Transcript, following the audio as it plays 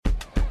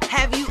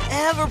Have you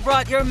ever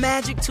brought your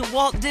magic to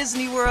Walt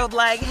Disney World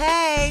like,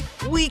 hey,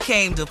 we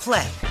came to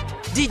play?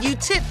 Did you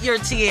tip your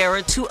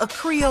tiara to a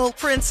Creole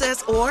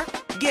princess or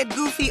get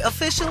goofy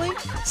officially?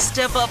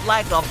 Step up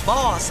like a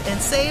boss and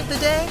save the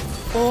day?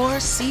 Or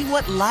see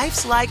what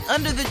life's like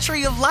under the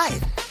tree of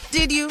life?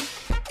 Did you?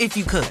 If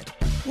you could.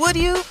 Would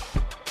you?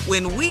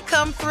 When we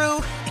come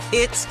through,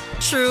 it's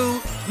true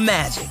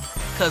magic.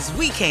 'Cause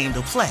we came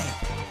to play.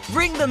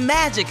 Bring the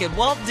magic at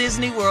Walt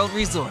Disney World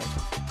Resort.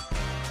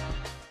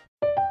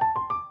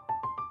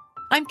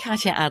 I'm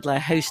Katya Adler,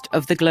 host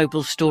of The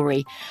Global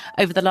Story.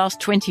 Over the last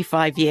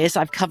 25 years,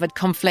 I've covered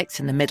conflicts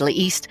in the Middle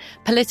East,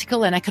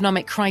 political and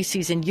economic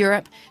crises in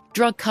Europe,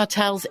 drug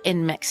cartels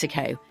in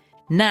Mexico.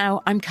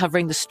 Now I'm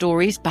covering the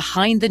stories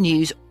behind the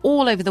news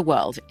all over the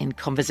world in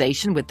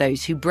conversation with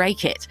those who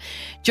break it.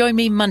 Join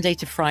me Monday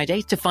to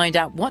Friday to find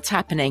out what's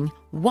happening,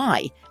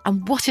 why,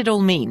 and what it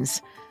all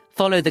means.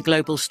 Follow The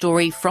Global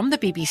Story from the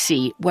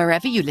BBC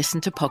wherever you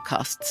listen to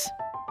podcasts.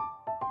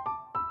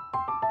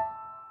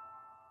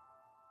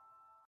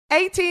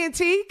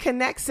 AT&T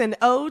connects an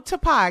ode to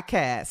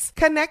podcasts.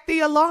 Connect the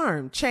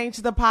alarm. Change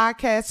the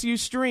podcast you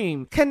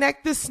stream.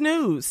 Connect the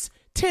snooze.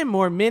 10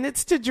 more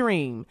minutes to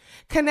dream.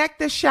 Connect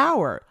the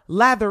shower.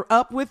 Lather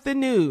up with the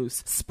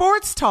news.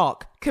 Sports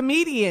talk,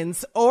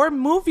 comedians, or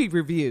movie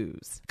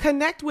reviews.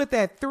 Connect with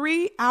that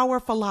 3-hour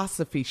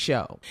philosophy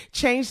show.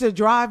 Change the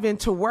drive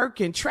into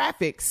work in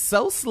traffic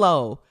so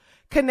slow.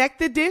 Connect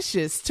the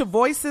dishes to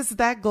voices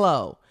that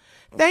glow.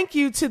 Thank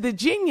you to the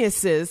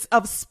geniuses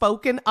of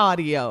spoken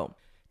audio.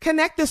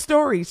 Connect the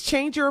stories,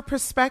 change your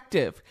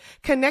perspective.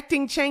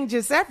 Connecting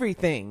changes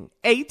everything.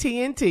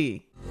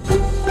 AT&T.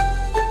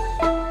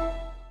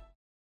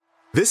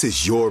 This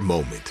is your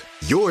moment,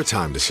 your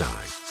time to shine,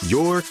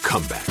 your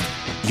comeback.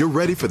 You're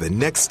ready for the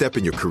next step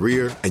in your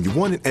career, and you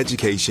want an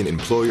education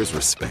employers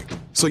respect.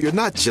 So you're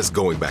not just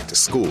going back to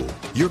school,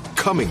 you're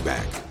coming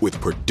back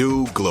with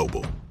Purdue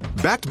Global.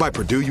 Backed by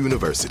Purdue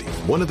University,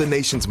 one of the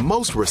nation's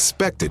most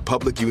respected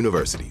public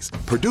universities,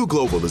 Purdue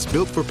Global is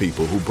built for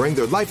people who bring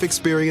their life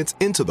experience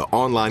into the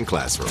online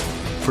classroom.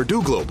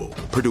 Purdue Global,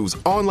 Purdue's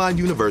online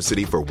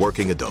university for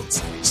working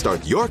adults.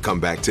 Start your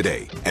comeback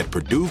today at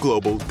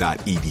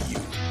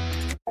purdueglobal.edu.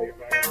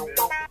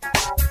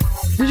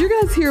 Did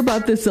you guys hear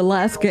about this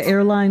Alaska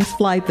Airlines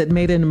flight that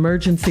made an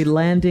emergency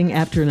landing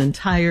after an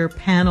entire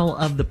panel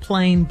of the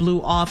plane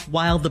blew off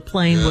while the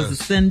plane was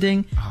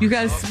ascending? You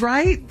guys,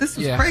 right? This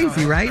was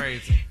crazy, right?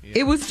 Crazy. Yeah.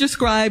 It was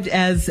described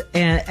as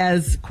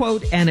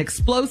quote, an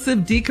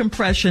explosive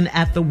decompression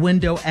at the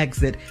window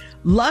exit.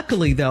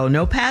 Luckily, though,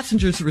 no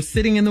passengers were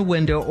sitting in the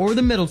window or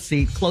the middle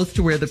seat close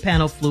to where the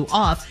panel flew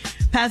off.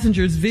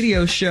 Passengers'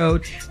 video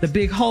showed the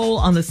big hole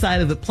on the side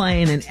of the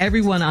plane and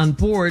everyone on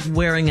board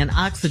wearing an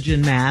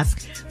oxygen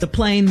mask. The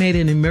plane made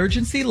an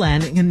emergency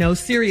landing and no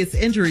serious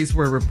injuries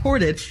were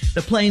reported.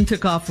 The plane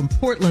took off from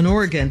Portland,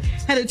 Oregon,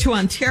 headed to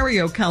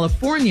Ontario,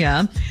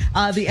 California.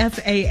 The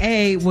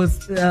FAA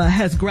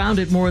has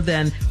grounded more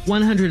than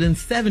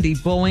 170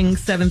 Boeing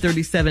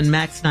 737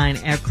 MAX 9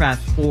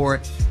 aircraft for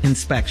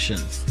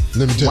inspections.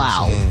 Let me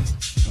tell you something.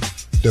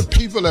 The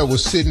people that were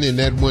sitting in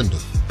that window.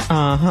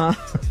 Uh-huh.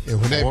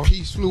 And when that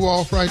piece flew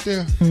off right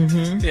there,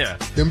 Yeah.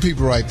 them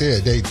people right there,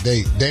 they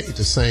ain't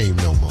the same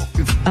no more.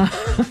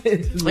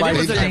 It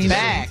was in the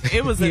back.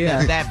 It was in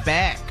that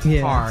back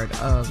part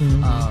of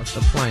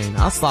the plane.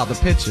 I saw the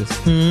pictures.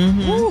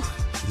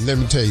 Mm-hmm. Let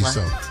me tell you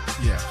something.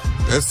 Yeah.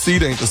 That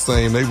seat ain't the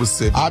same. They was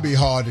sitting. I'll be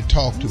hard to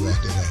talk to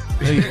after that.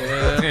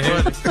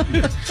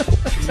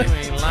 You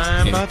ain't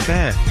lying about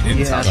that.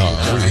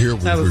 We're here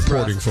with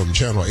reporting from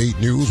Channel 8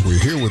 News. We're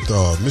here with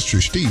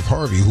Mr. Steve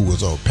Harvey, who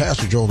was a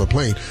passenger on the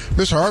plane.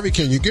 Mr. Harvey,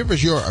 can you give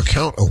us your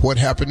account of what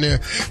happened there?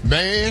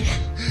 Man,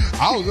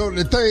 I was on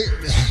the thing.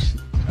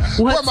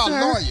 Where's my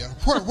lawyer?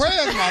 Where's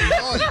my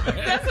lawyer?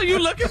 That's what you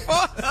looking for?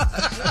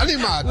 I need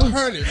my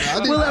attorney.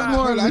 We'll have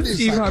more of the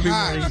Steve Harvey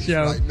Morning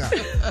Show.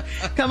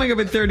 Right Coming up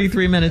at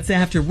 33 minutes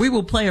after, we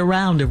will play a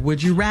round of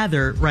Would You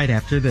Rather right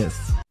after this.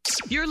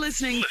 You're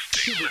listening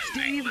to the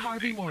Steve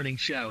Harvey Morning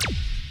Show.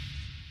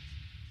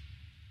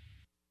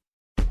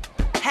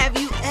 Have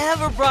you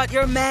ever brought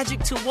your magic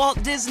to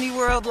Walt Disney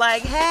World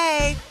like,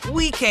 hey,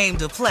 we came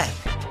to play?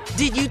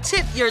 Did you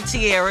tip your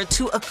tiara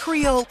to a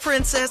Creole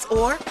princess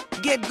or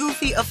get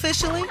goofy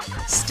officially?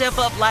 Step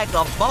up like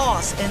a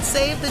boss and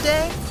save the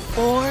day?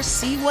 Or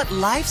see what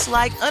life's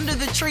like under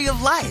the tree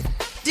of life?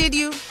 Did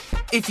you?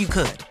 If you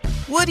could.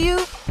 Would you?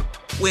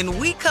 When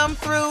we come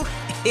through,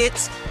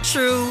 it's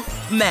true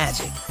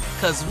magic.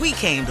 'Cause we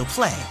came to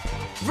play.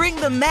 Bring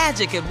the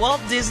magic at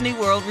Walt Disney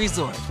World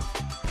Resort.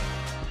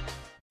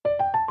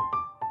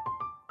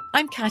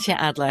 I'm Katya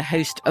Adler,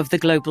 host of The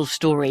Global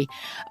Story.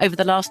 Over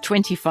the last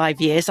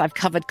 25 years, I've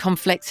covered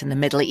conflicts in the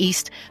Middle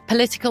East,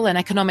 political and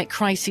economic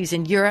crises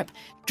in Europe,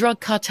 drug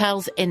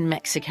cartels in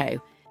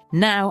Mexico.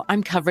 Now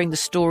I'm covering the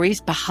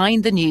stories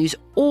behind the news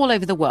all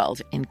over the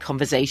world in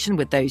conversation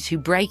with those who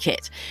break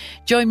it.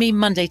 Join me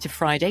Monday to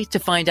Friday to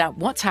find out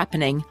what's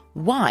happening,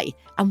 why,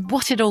 and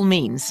what it all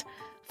means.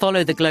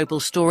 Follow The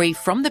Global Story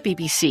from the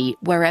BBC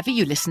wherever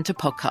you listen to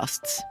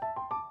podcasts.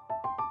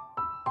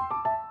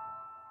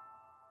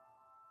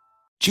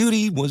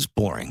 Judy was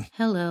boring.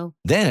 Hello.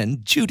 Then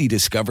Judy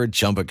discovered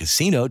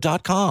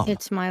ChumbaCasino.com.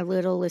 It's my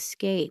little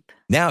escape.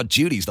 Now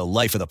Judy's the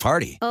life of the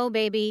party. Oh,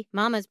 baby,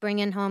 mama's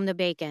bringing home the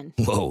bacon.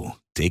 Whoa,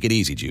 take it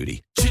easy,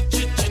 Judy.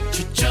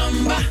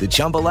 The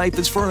Chumba life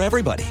is for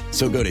everybody.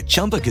 So go to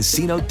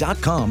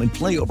ChumbaCasino.com and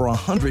play over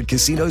 100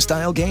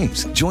 casino-style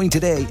games. Join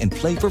today and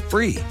play for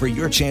free for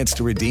your chance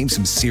to redeem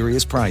some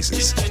serious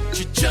prizes.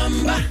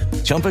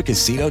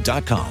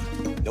 ChumbaCasino.com.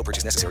 No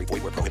purchase necessary.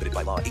 Void where prohibited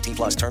by law. 18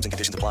 plus terms and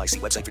conditions apply. See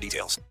website for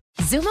details.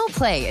 Xumo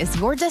Play is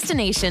your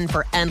destination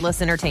for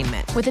endless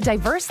entertainment. With a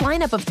diverse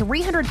lineup of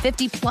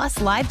 350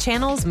 plus live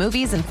channels,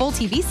 movies, and full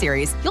TV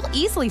series, you'll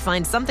easily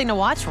find something to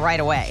watch right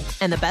away.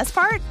 And the best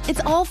part?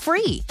 It's all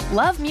free.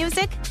 Love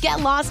music?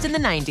 Get lost in the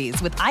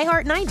 90s with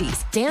iHeart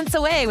 90s, dance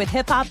away with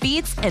hip-hop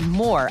beats, and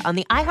more on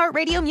the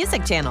iHeartRadio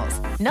music channels.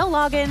 No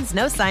logins,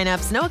 no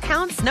signups, no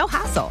accounts, no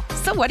hassle.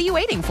 So what are you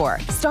waiting for?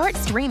 Start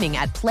streaming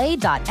at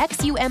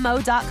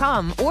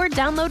play.xumo.com or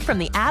download from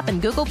the app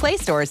and Google Play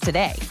stores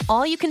today.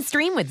 All you can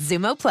stream with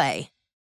Xumo Play.